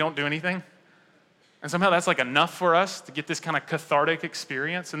leave and we don't do anything. And somehow that's like enough for us to get this kind of cathartic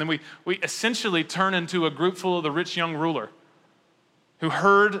experience. And then we essentially turn into a group full of the rich young ruler who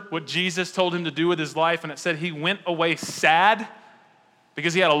heard what Jesus told him to do with his life. And it said he went away sad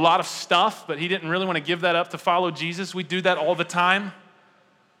because he had a lot of stuff, but he didn't really want to give that up to follow Jesus. We do that all the time.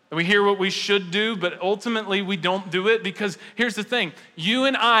 And we hear what we should do, but ultimately we don't do it because here's the thing. You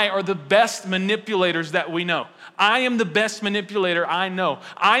and I are the best manipulators that we know. I am the best manipulator I know.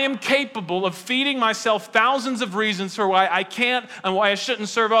 I am capable of feeding myself thousands of reasons for why I can't and why I shouldn't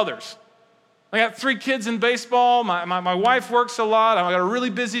serve others. I got 3 kids in baseball. My wife works a lot. I got a really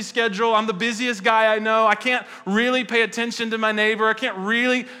busy schedule. I'm the busiest guy I know. I can't really pay attention to my neighbor. I can't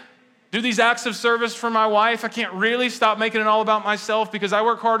really do these acts of service for my wife. I can't really stop making it all about myself because I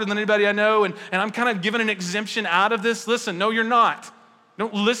work harder than anybody I know, and I'm kind of given an exemption out of this. Listen, no, you're not.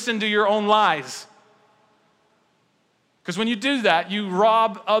 Don't listen to your own lies. Because when you do that, you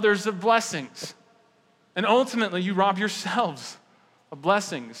rob others of blessings. And ultimately, you rob yourselves of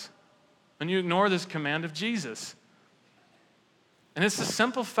blessings. And you ignore this command of Jesus. And it's the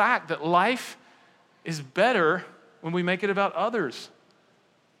simple fact that life is better when we make it about others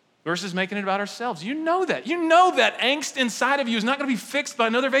versus making it about ourselves. You know that. You know that angst inside of you is not going to be fixed by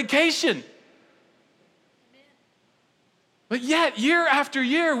another vacation. But yet, year after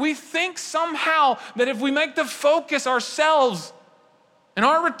year, we think somehow that if we make the focus ourselves and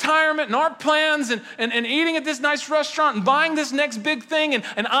our retirement and our plans and eating at this nice restaurant and buying this next big thing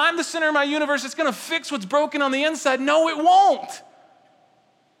and I'm the center of my universe, it's going to fix what's broken on the inside. No, it won't.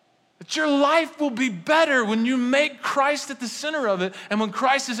 But your life will be better when you make Christ at the center of it. And when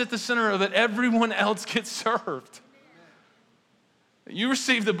Christ is at the center of it, everyone else gets served. You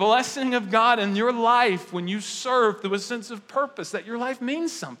receive the blessing of God in your life when you serve through a sense of purpose, that your life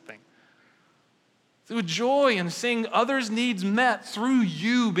means something. Through joy and seeing others' needs met through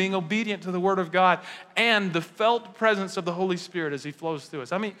you being obedient to the Word of God and the felt presence of the Holy Spirit as He flows through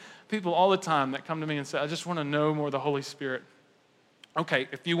us. I mean, people all the time that come to me and say, I just want to know more of the Holy Spirit. Okay,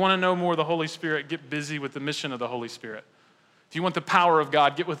 if you want to know more of the Holy Spirit, get busy with the mission of the Holy Spirit. If you want the power of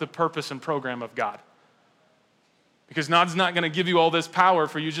God, get with the purpose and program of God. Because God's not going to give you all this power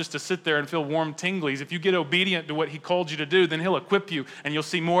for you just to sit there and feel warm tinglies. If you get obedient to what He called you to do, then He'll equip you and you'll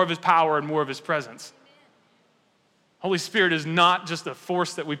see more of His power and more of His presence. Holy Spirit is not just a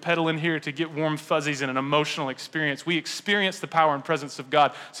force that we pedal in here to get warm fuzzies and an emotional experience. We experience the power and presence of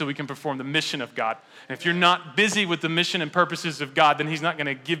God so we can perform the mission of God. And if you're not busy with the mission and purposes of God, then He's not going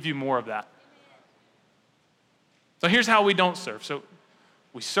to give you more of that. So here's how we don't serve. So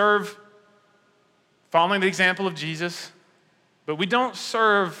we serve following the example of Jesus, but we don't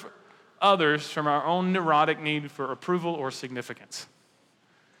serve others from our own neurotic need for approval or significance.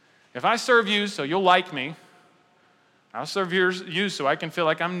 If I serve you so you'll like me, I'll serve you so I can feel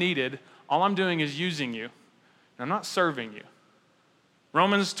like I'm needed, all I'm doing is using you, and I'm not serving you.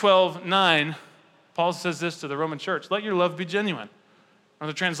 Romans 12:9, Paul says this to the Roman church, let your love be genuine.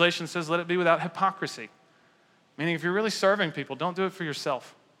 Another translation says, let it be without hypocrisy. Meaning, if you're really serving people, don't do it for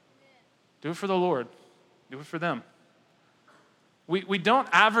yourself. Do it for the Lord. Do it for them. We don't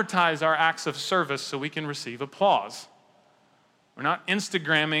advertise our acts of service so we can receive applause. We're not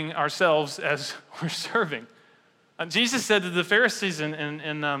Instagramming ourselves as we're serving. Jesus said to the Pharisees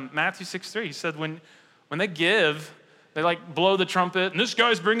in Matthew 6:3, he said, when they give, they like blow the trumpet, and this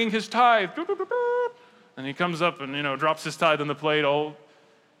guy's bringing his tithe. And he comes up and, drops his tithe on the plate.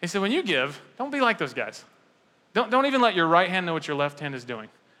 He said, when you give, don't be like those guys. Don't even let your right hand know what your left hand is doing.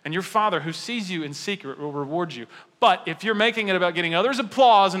 And your Father who sees you in secret will reward you. But if you're making it about getting others'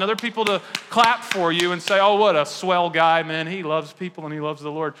 applause and other people to clap for you and say, oh, what a swell guy, man. He loves people and he loves the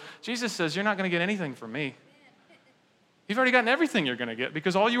Lord. Jesus says, you're not going to get anything from me. You've already gotten everything you're going to get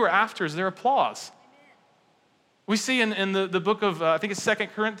because all you were after is their applause. We see in the book of, I think it's 2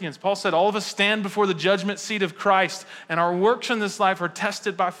 Corinthians, Paul said, all of us stand before the judgment seat of Christ, and our works in this life are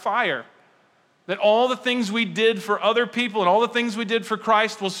tested by fire. That all the things we did for other people and all the things we did for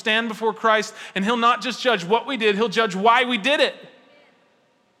Christ will stand before Christ, and he'll not just judge what we did, he'll judge why we did it.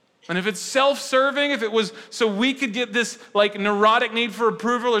 And if it's self-serving, if it was so we could get this like neurotic need for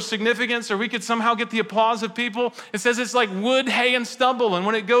approval or significance, or we could somehow get the applause of people, it says it's like wood, hay, and stubble. And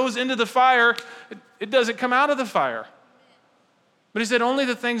when it goes into the fire, it doesn't come out of the fire. But he said only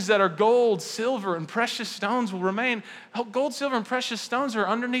the things that are gold, silver, and precious stones will remain. Gold, silver, and precious stones are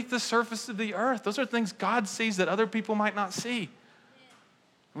underneath the surface of the earth. Those are things God sees that other people might not see.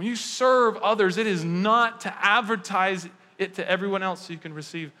 When you serve others, it is not to advertise it to everyone else so you can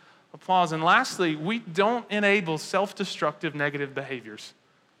receive applause. And lastly, we don't enable self-destructive negative behaviors.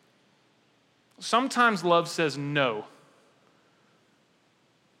 Sometimes love says no.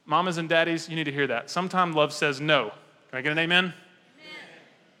 Mamas and daddies, you need to hear that. Sometimes love says no. Can I get an amen? Amen.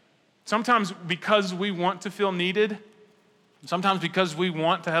 Sometimes because we want to feel needed, sometimes because we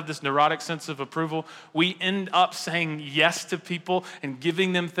want to have this neurotic sense of approval, we end up saying yes to people and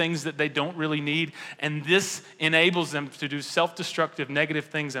giving them things that they don't really need. And this enables them to do self-destructive negative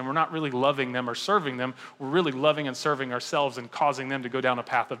things, and we're not really loving them or serving them. We're really loving and serving ourselves and causing them to go down a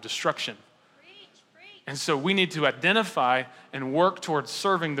path of destruction. Preach. And so we need to identify and work towards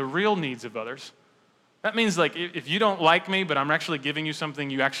serving the real needs of others. That means like if you don't like me, but I'm actually giving you something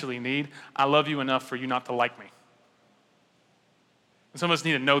you actually need, I love you enough for you not to like me. And some of us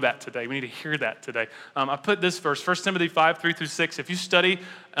need to know that today. We need to hear that today. I put this verse, 1 Timothy 5:3-6. If you study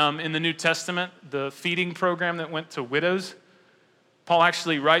in the New Testament, the feeding program that went to widows, Paul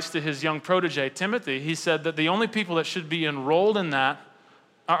actually writes to his young protege, Timothy. He said that the only people that should be enrolled in that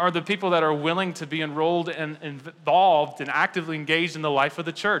are the people that are willing to be enrolled and involved and actively engaged in the life of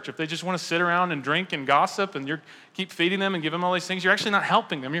the church. If they just want to sit around and drink and gossip and you keep feeding them and give them all these things, you're actually not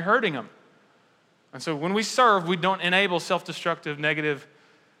helping them, you're hurting them. And so when we serve, we don't enable self-destructive negative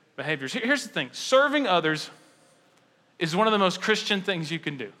behaviors. Here's the thing, serving others is one of the most Christian things you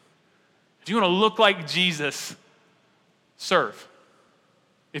can do. If you want to look like Jesus, serve.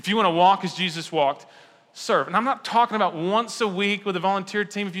 If you want to walk as Jesus walked, serve. And I'm not talking about once a week with a volunteer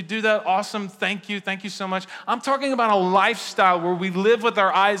team. If you do that, awesome, thank you so much. I'm talking about a lifestyle where we live with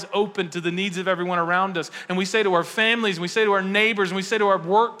our eyes open to the needs of everyone around us. And we say to our families, and we say to our neighbors, and we say to our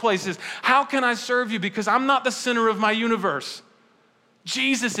workplaces, how can I serve you? Because I'm not the center of my universe.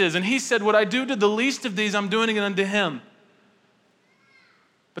 Jesus is. And he said, what I do to the least of these, I'm doing it unto him.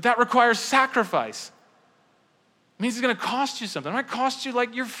 But that requires sacrifice. It means it's going to cost you something. It might cost you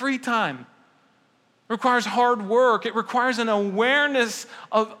like your free time. It requires hard work. It requires an awareness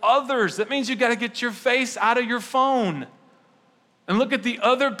of others. That means you got to get your face out of your phone and look at the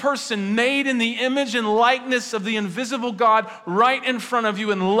other person made in the image and likeness of the invisible God right in front of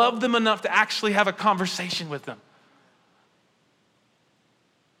you and love them enough to actually have a conversation with them.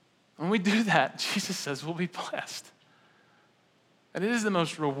 When we do that, Jesus says we'll be blessed. And it is the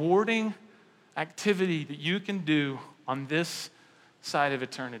most rewarding activity that you can do on this side of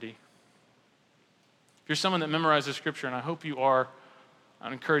eternity. If you're someone that memorizes scripture, and I hope you are,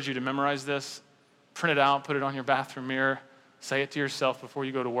 I'd encourage you to memorize this, print it out, put it on your bathroom mirror, say it to yourself before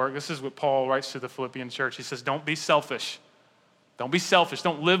you go to work. This is what Paul writes to the Philippian church. He says, don't be selfish. Don't be selfish.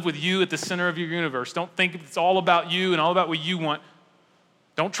 Don't live with you at the center of your universe. Don't think it's all about you and all about what you want.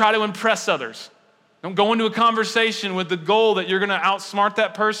 Don't try to impress others. Don't go into a conversation with the goal that you're going to outsmart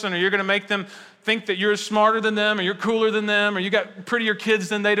that person, or you're going to make them think that you're smarter than them, or you're cooler than them, or you got prettier kids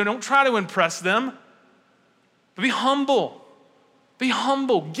than they do. Don't try to impress them. But be humble. Be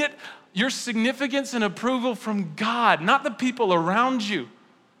humble. Get your significance and approval from God, not the people around you.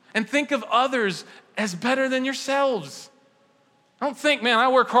 And think of others as better than yourselves. Don't think, man, I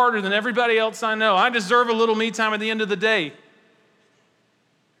work harder than everybody else I know. I deserve a little me time at the end of the day.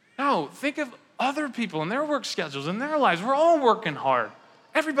 No, think of other people and their work schedules and their lives. We're all working hard.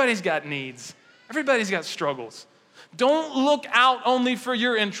 Everybody's got needs. Everybody's got struggles. Don't look out only for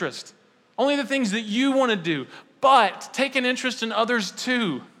your interest, only the things that you want to do, but take an interest in others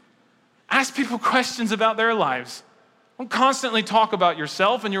too. Ask people questions about their lives. Don't constantly talk about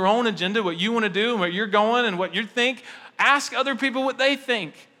yourself and your own agenda, what you want to do and where you're going and what you think. Ask other people what they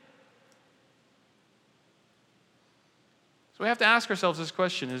think. So we have to ask ourselves this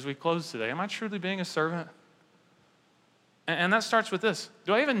question as we close today. Am I truly being a servant? And that starts with this.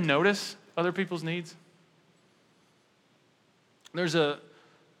 Do I even notice other people's needs? There's a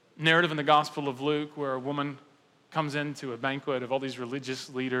narrative in the Gospel of Luke where a woman comes into a banquet of all these religious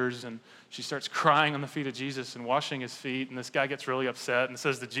leaders, and she starts crying on the feet of Jesus and washing his feet, and this guy gets really upset and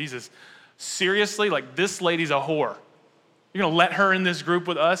says to Jesus, seriously, like, this lady's a whore. You're going to let her in this group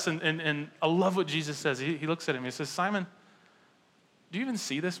with us? And I love what Jesus says. He looks at him, he says, Simon, do you even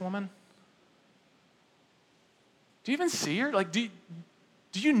see this woman? Do you even see her? Like, do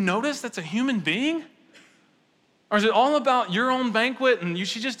you notice that's a human being? Or is it all about your own banquet and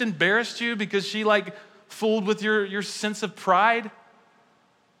she just embarrassed you because she fooled with your sense of pride?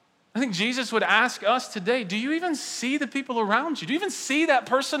 I think Jesus would ask us today, do you even see the people around you? Do you even see that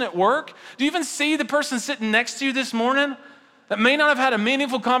person at work? Do you even see the person sitting next to you this morning that may not have had a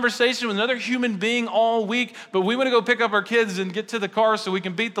meaningful conversation with another human being all week, but we want to go pick up our kids and get to the car so we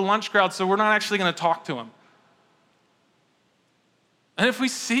can beat the lunch crowd, so we're not actually going to talk to them? And if we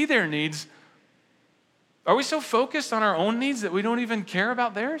see their needs, are we so focused on our own needs that we don't even care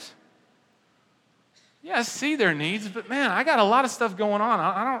about theirs? Yeah, I see their needs, but man, I got a lot of stuff going on.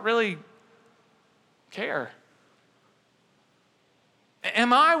 I don't really care.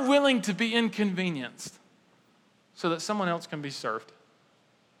 Am I willing to be inconvenienced so that someone else can be served?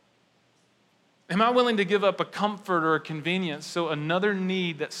 Am I willing to give up a comfort or a convenience so another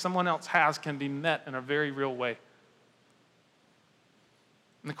need that someone else has can be met in a very real way?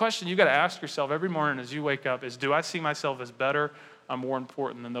 And the question you got to ask yourself every morning as you wake up is, do I see myself as better or more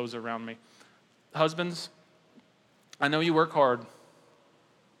important than those around me? Husbands, I know you work hard,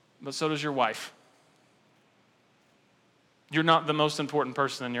 but so does your wife. You're not the most important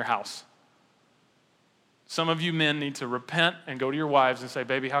person in your house. Some of you men need to repent and go to your wives and say,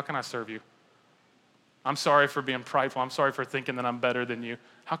 baby, how can I serve you? I'm sorry for being prideful. I'm sorry for thinking that I'm better than you.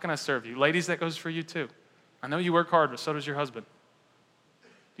 How can I serve you? Ladies, that goes for you too. I know you work hard, but so does your husband.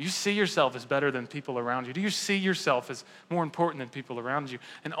 Do you see yourself as better than people around you? Do you see yourself as more important than people around you?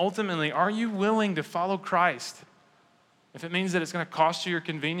 And ultimately, are you willing to follow Christ if it means that it's going to cost you your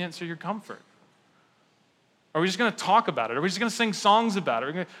convenience or your comfort? Are we just going to talk about it? Are we just going to sing songs about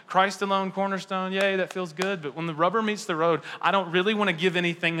it? Christ alone, cornerstone, yay, that feels good. But when the rubber meets the road, I don't really want to give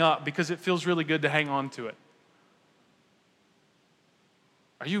anything up because it feels really good to hang on to it.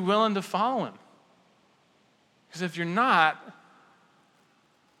 Are you willing to follow him? Because if you're not,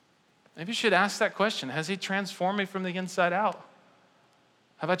 maybe you should ask that question. Has he transformed me from the inside out?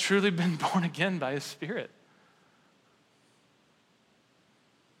 Have I truly been born again by his Spirit?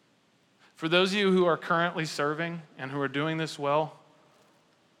 For those of you who are currently serving and who are doing this well,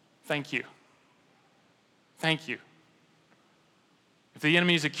 thank you. Thank you. If the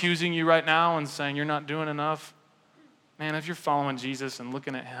enemy is accusing you right now and saying you're not doing enough, man, if you're following Jesus and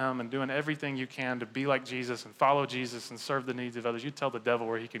looking at him and doing everything you can to be like Jesus and follow Jesus and serve the needs of others, you tell the devil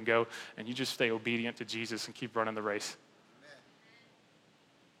where he can go and you just stay obedient to Jesus and keep running the race.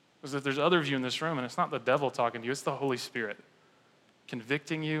 Because if there's other of you in this room and it's not the devil talking to you, it's the Holy Spirit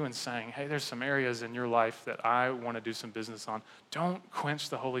convicting you and saying, hey, there's some areas in your life that I want to do some business on. Don't quench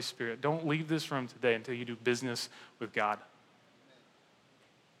the Holy Spirit. Don't leave this room today until you do business with God.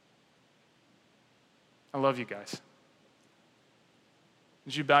 I love you guys.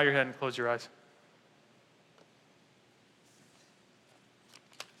 Would you bow your head and close your eyes?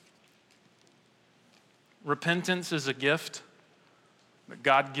 Repentance is a gift that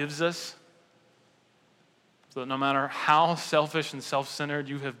God gives us so that no matter how selfish and self-centered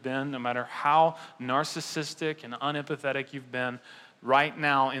you have been, no matter how narcissistic and unempathetic you've been, right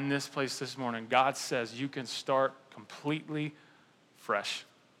now in this place this morning, God says you can start completely fresh.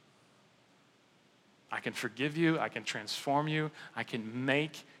 I can forgive you. I can transform you. I can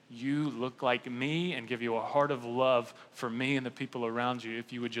make you look like me and give you a heart of love for me and the people around you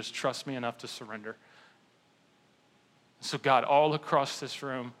if you would just trust me enough to surrender. So God, all across this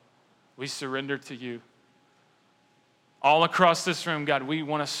room, we surrender to you. All across this room, God, we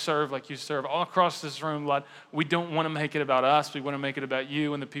want to serve like you serve. All across this room, Lord, we don't want to make it about us. We want to make it about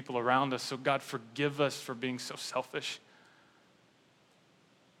you and the people around us. So God, forgive us for being so selfish.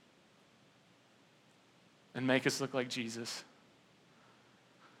 And make us look like Jesus.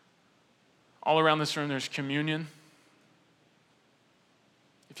 All around this room, there's communion.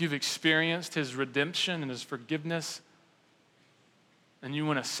 If you've experienced his redemption and his forgiveness, and you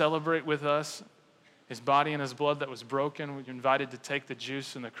want to celebrate with us his body and his blood that was broken, you're invited to take the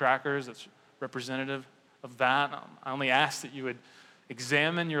juice and the crackers that's representative of that. I only ask that you would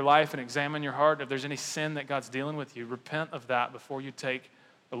examine your life and examine your heart. If there's any sin that God's dealing with you, repent of that before you take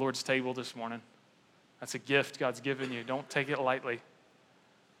the Lord's table this morning. That's a gift God's given you. Don't take it lightly.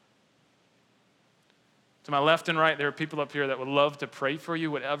 To my left and right, there are people up here that would love to pray for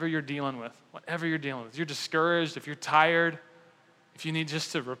you, whatever you're dealing with. Whatever you're dealing with. If you're discouraged, if you're tired, if you need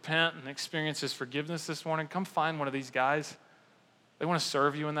just to repent and experience his forgiveness this morning, come find one of these guys. They want to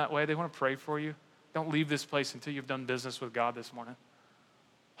serve you in that way. They want to pray for you. Don't leave this place until you've done business with God this morning.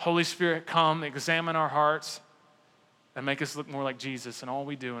 Holy Spirit, come, examine our hearts, and make us look more like Jesus in all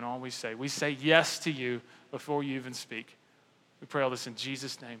we do and all we say. We say yes to you before you even speak. We pray all this in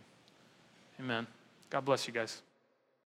Jesus' name. Amen. God bless you guys.